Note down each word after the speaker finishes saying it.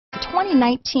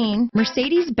2019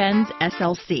 Mercedes-Benz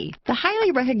SLC. The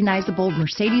highly recognizable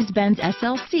Mercedes-Benz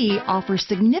SLC offers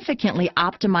significantly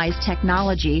optimized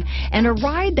technology and a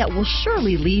ride that will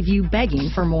surely leave you begging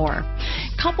for more.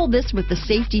 Couple this with the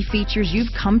safety features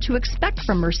you've come to expect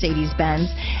from Mercedes-Benz,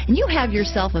 and you have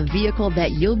yourself a vehicle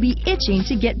that you'll be itching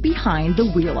to get behind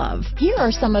the wheel of. Here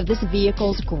are some of this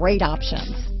vehicle's great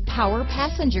options: power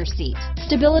passenger seat,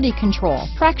 stability control,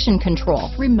 traction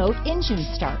control, remote engine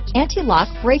start, anti-lock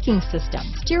braking system,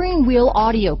 steering wheel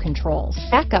audio controls,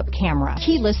 backup camera,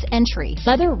 keyless entry,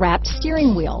 leather-wrapped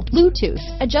steering wheel, Bluetooth,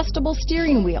 adjustable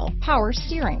steering wheel, power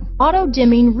steering,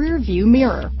 auto-dimming rear view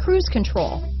mirror, cruise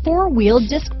control, four-wheel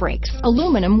disc brakes,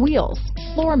 aluminum wheels,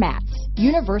 floor mats,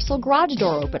 universal garage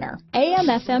door opener,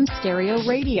 AM/FM stereo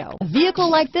radio. A vehicle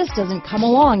like this doesn't come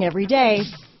along every day.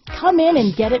 Come in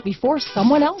and get it before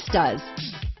someone else does.